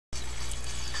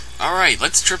Alright,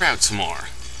 let's trip out some more.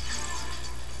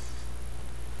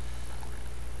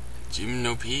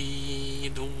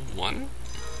 Gymnopede 1?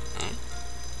 Huh?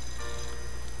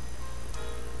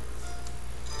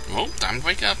 Well, time to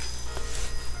wake up.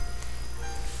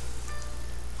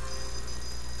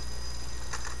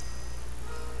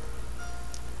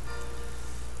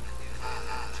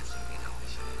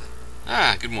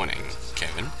 Ah, good morning,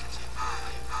 Kevin.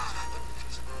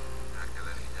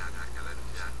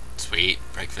 Sweet,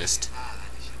 breakfast.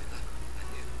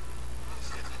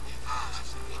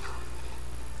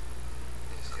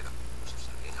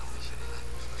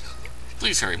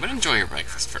 Please hurry, but enjoy your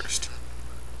breakfast first.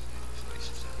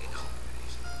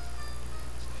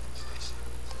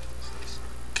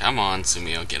 Come on,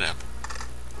 Sumio, get up.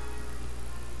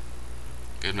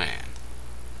 Good man.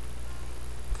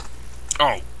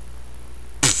 Oh!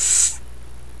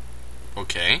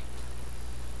 Okay.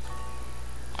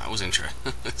 That was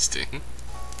interesting.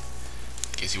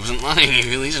 Guess he wasn't lying, he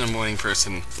really isn't a morning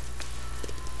person.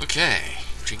 Okay,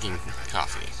 drinking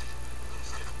coffee.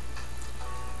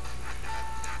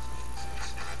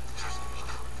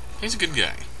 He's a good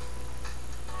guy.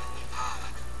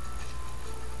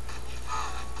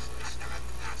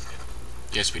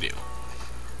 Yes, we do.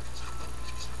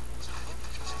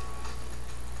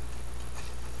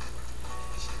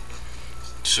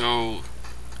 So,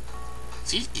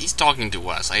 he's talking to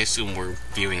us. I assume we're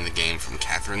viewing the game from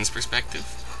Catherine's perspective.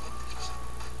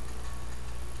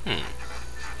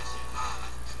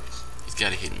 He's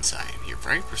got a hidden side. You're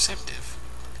very perceptive.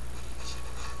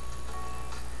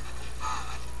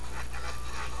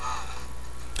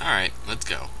 Alright, let's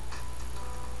go.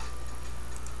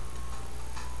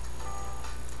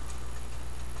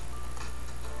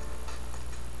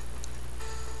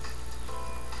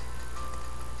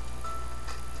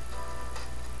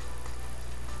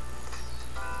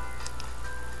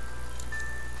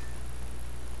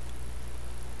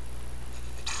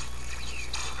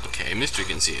 Okay, Mystery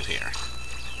can see it here.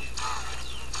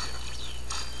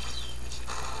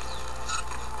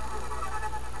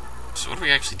 So what are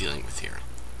we actually dealing with here?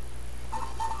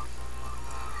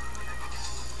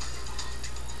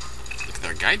 Look at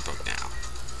our guidebook now.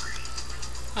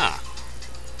 Huh.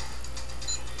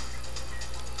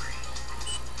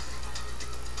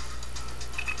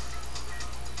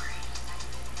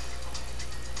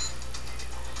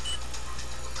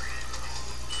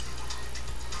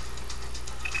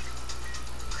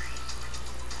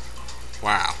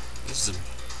 Wow, this is a...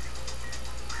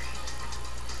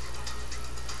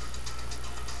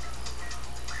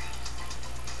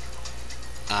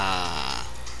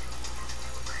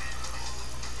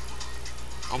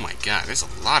 Oh my god, there's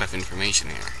a lot of information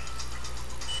here.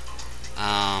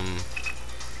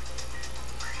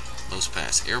 Los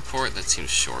Pass Airport, that seems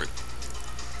short.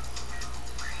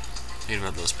 Read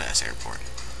about Los Pass Airport.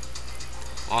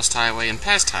 Lost Highway and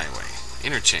Past Highway.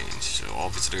 Interchange, so all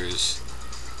visitors...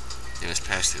 They must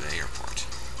pass through the airport.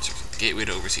 Serves as the gateway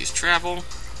to overseas travel.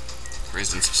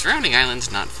 Residents of surrounding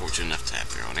islands not fortunate enough to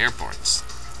have their own airports.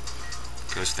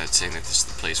 It goes without saying that this is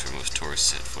the place where most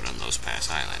tourists set foot on Los Pass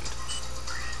Island.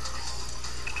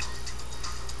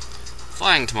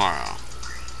 Flying tomorrow.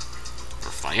 Or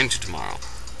fly into tomorrow.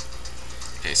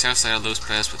 Okay, south side of Los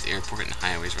Pass with the airport and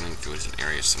highways running through it is an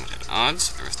area somewhat at odds.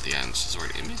 The rest of the island's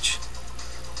resort image.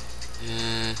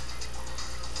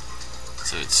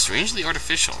 So it's strangely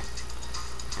artificial.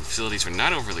 The facilities are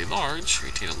not overly large,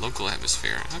 retain a local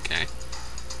atmosphere. Okay.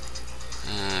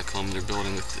 Kilometer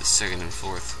building with the second and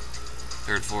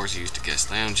third floors are used to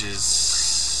guest lounges.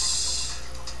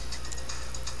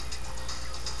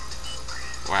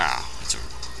 Wow, that's a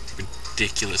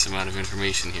ridiculous amount of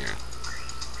information here.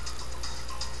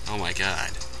 Oh my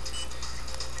god.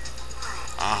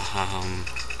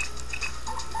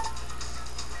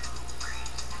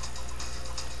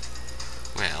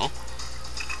 Well.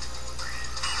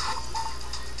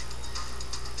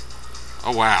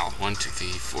 Oh wow. 1, 2, 3,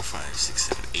 4, 5, 6,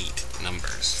 7, 8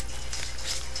 numbers.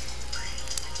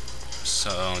 So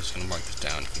I'm just gonna mark this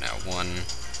down for now. 1,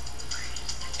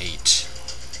 8.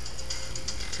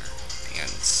 And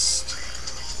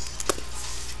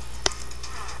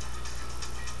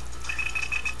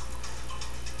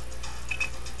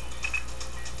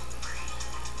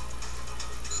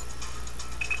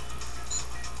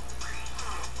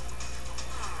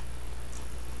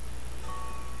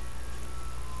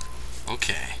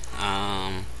okay.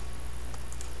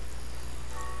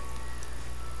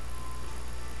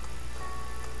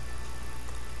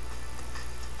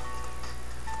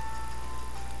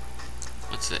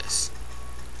 What's this?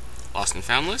 Lost and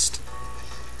found list?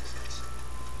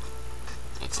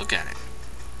 Let's look at it.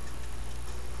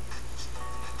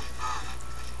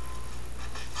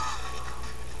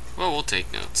 So we'll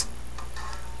take notes.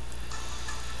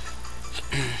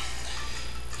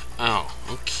 Oh,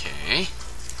 okay.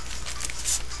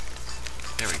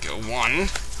 There we go. 1. We'll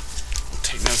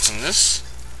take notes on this.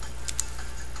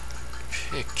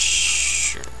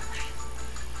 Picture.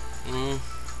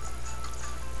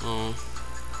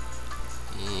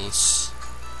 S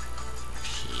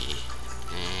P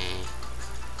A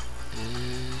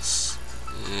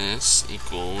S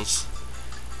equals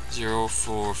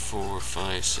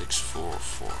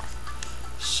 0445644.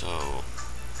 So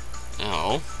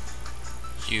L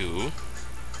U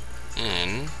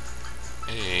N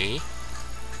A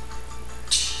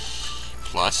T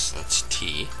plus, that's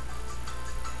T,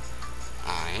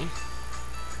 I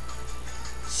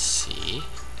C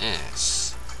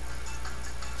S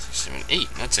 6, 7, 8.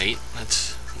 That's 8.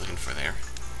 That's looking for there.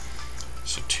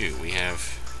 So 2. We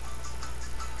have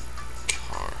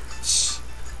cards.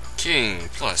 King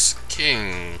plus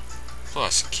king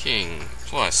plus king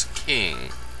plus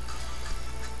king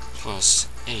plus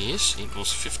ace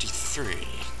equals 53.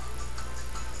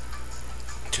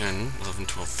 10, 11,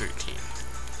 12, 13.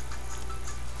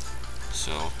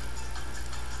 So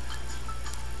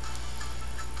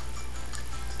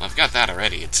I've got that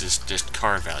already. It's just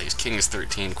card values. King is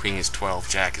 13, queen is 12,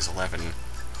 jack is 11.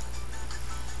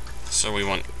 So we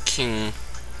want king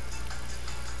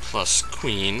plus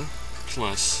queen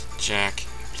plus jack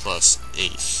plus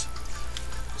ace.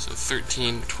 So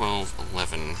 13, 12,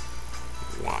 11,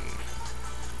 1.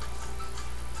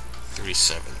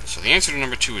 37. So the answer to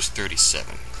number 2 is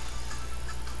 37.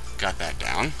 Got that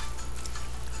down.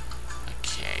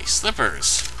 Okay,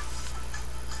 slippers.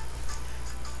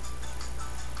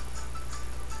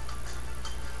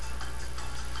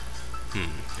 A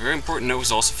very important note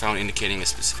was also found indicating a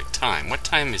specific time. What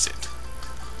time is it?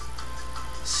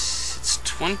 It's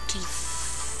 20...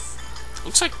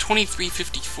 looks like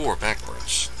 23:54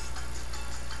 backwards.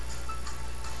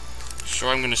 So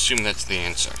I'm going to assume that's the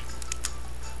answer.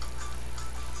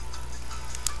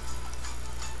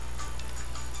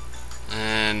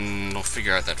 And we'll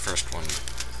figure out that first one.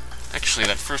 Actually,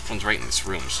 that first one's right in this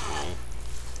room, so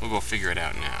we'll go figure it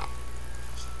out now.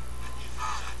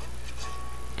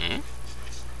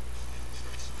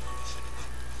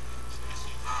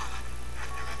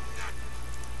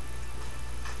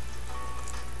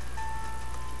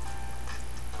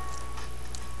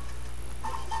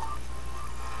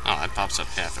 Oh, that pops up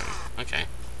Catherine. Okay.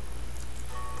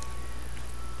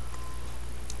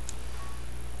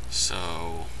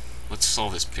 So, let's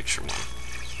solve this picture one.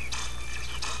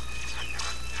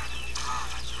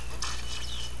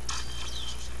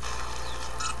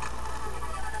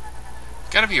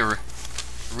 Gotta be a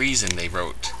reason they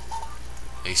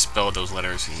spelled those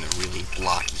letters in a really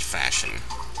blocky fashion.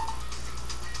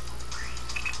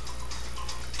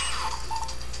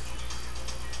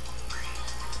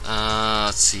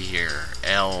 Let's see here.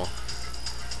 L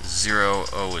 0,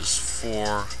 O is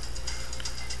 4,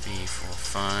 B 4,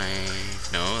 5.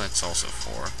 No, that's also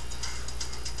 4.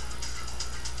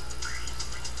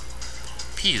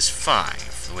 P is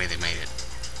 5, the way they made it.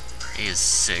 A is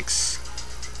 6.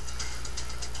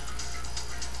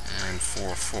 And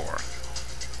 4, 4.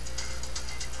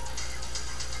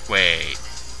 Wait.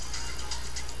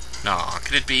 Nah,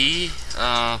 could it be?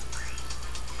 I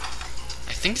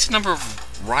think it's a number of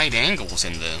right angles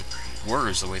in the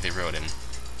words the way they wrote them.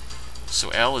 So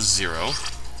L is 0.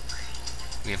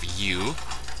 We have U.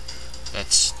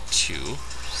 That's 2.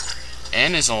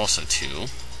 N is also 2.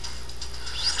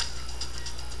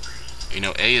 You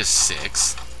know, A is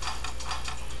 6.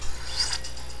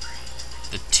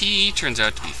 The T turns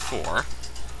out to be 4,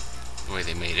 the way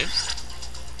they made it.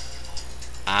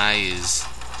 I is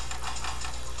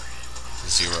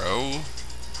 0.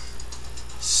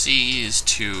 C is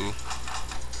 2.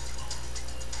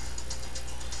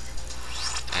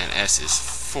 And S is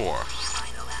 4.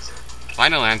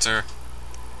 Final answer.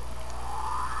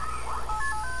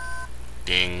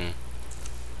 Ding.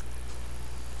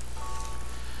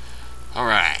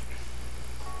 Alright.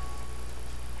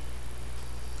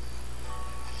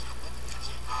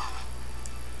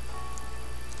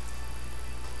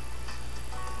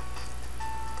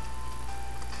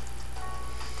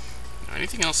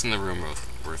 Anything else in the room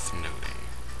worth noting?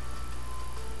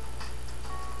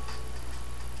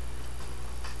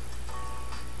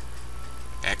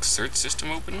 Search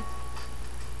system open?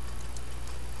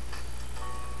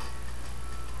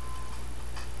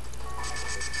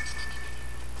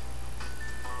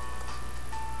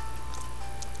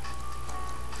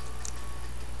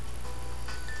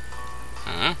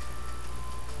 Huh?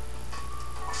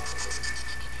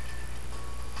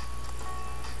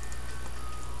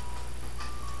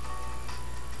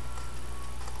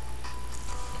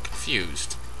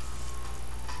 confused.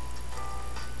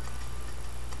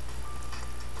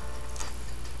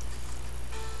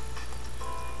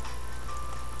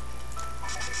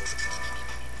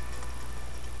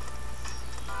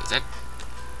 Does that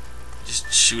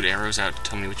just shoot arrows out to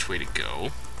tell me which way to go?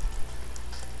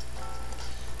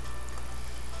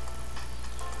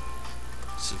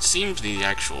 So it seems the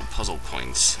actual puzzle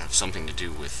points have something to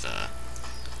do with the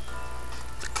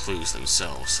clues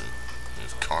themselves. So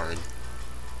there's a card.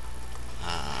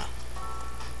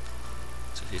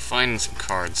 So if you find some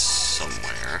cards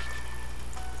somewhere,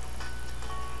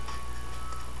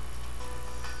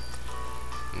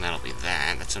 and that'll be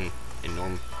that. That's an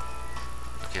enormous.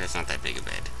 Okay, that's not that big a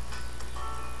bed.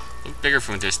 Look bigger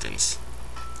from a distance.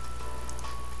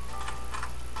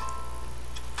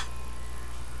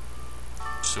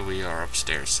 So we are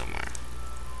upstairs somewhere.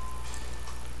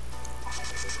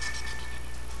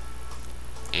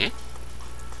 Eh?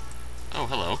 Oh,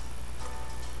 hello.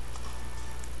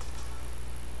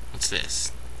 What's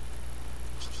this?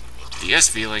 The S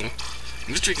feeling.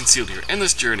 Mystery concealed here.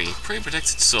 Endless journey. Prey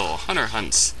protects its soul. Hunter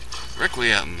hunts.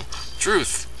 Requiem.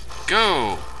 Truth.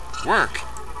 Go. Work.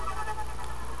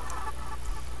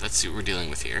 Let's see what we're dealing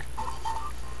with here.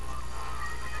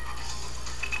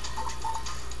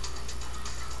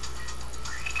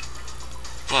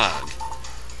 Bug.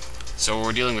 So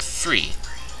we're dealing with 3.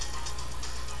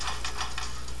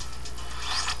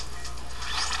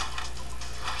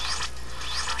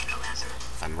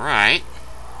 If I'm right.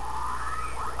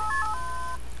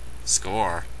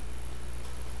 Score.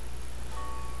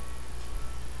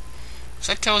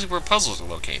 So that tells you where puzzles are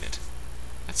located.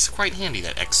 That's quite handy,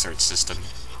 that X search system.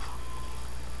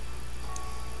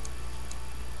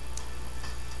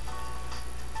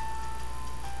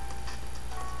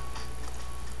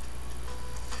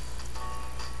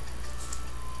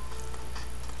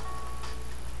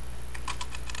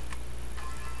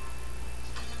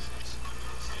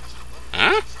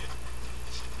 Huh?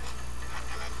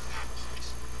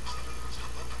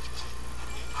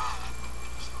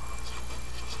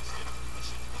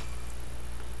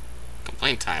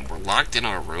 Complaint time. We're locked in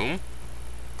our room?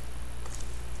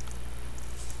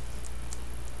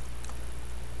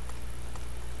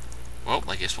 Well,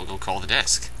 I guess we'll go call the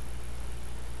desk.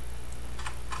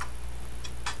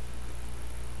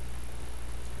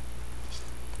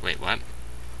 Wait, what?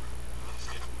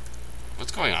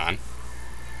 What's going on?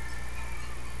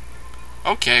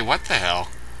 Okay, what the hell?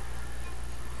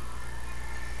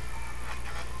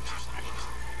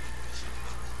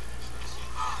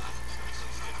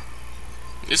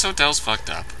 This hotel's fucked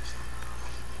up.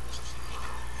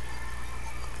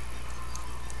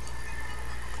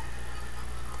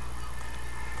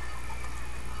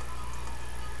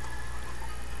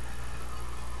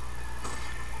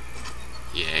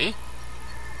 Yay.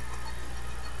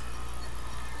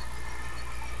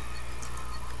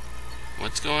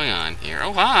 What's going on here?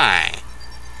 Oh, hi!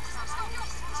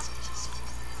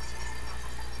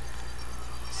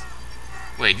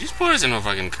 Wait, you just put us in a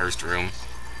fucking cursed room.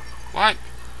 What?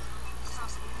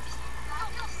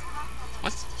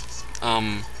 What?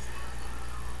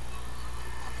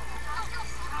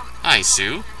 Hi,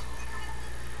 Sue.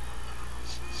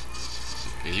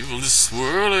 Evil is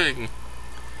swirling.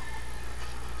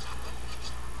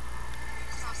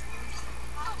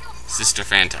 Sister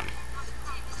Phantom.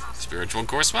 Spiritual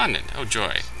correspondent. Oh,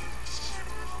 joy.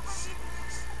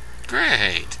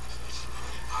 Great.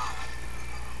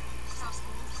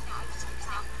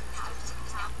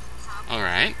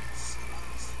 Alright.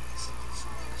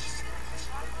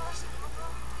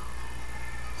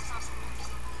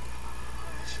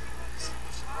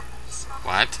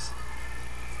 What?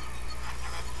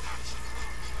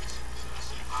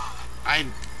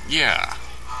 Yeah.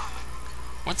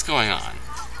 What's going on?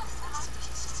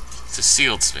 It's a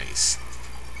sealed space.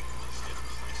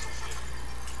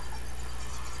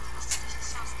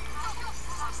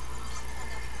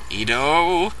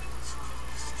 Edo!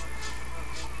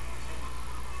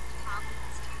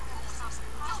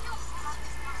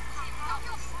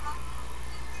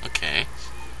 Okay.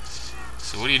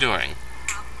 So what are you doing?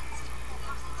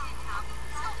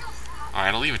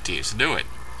 Alright, I'll leave it to you, so do it.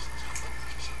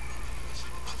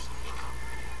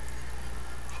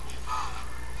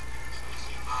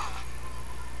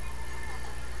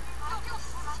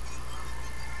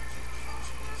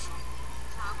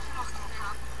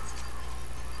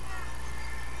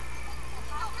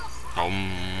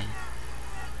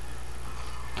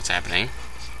 What's happening?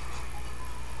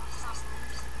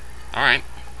 Alright.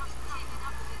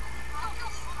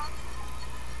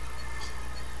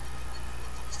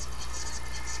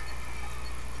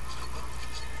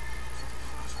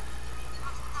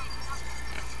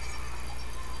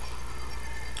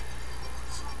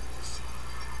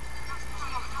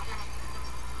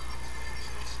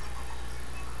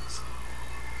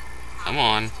 Come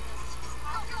on.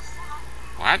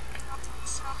 What?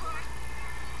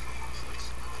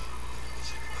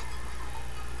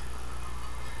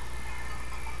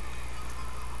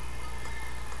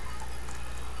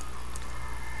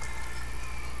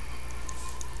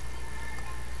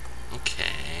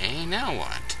 Okay, now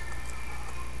what?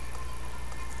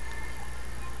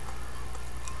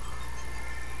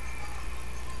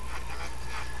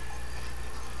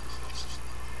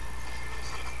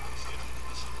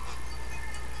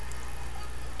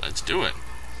 Let's do it.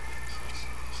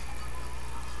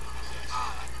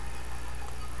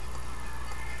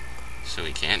 So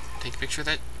we can't take a picture of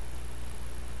that?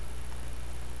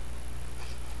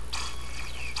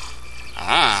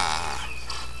 Ah!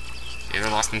 The other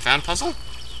lost and found puzzle?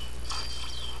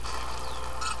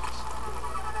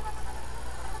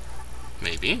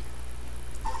 Maybe.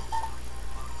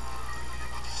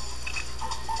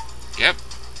 Yep.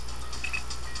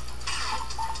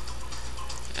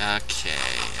 Okay,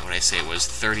 what did I say? It was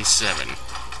 37.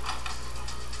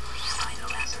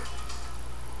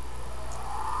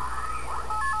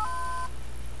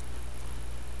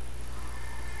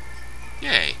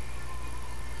 Yay.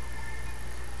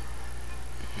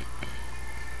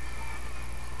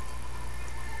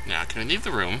 Now, can we leave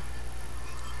the room?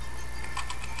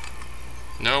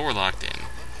 No, we're locked in.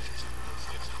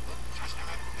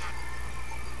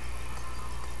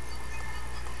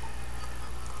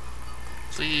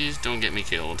 Please don't get me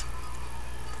killed.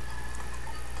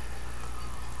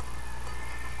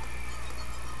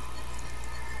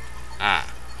 Ah.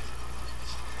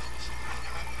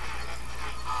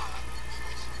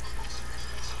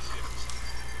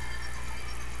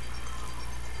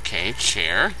 Okay,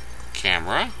 chair,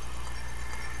 camera.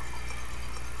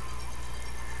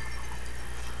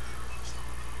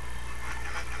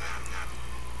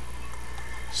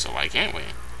 So why can't we?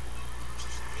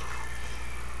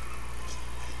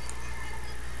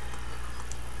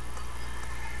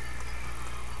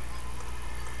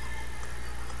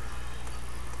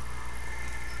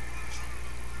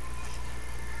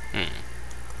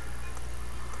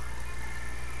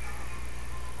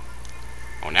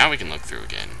 Oh, now we can look through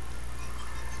again.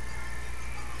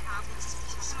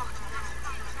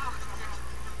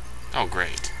 Oh,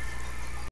 great.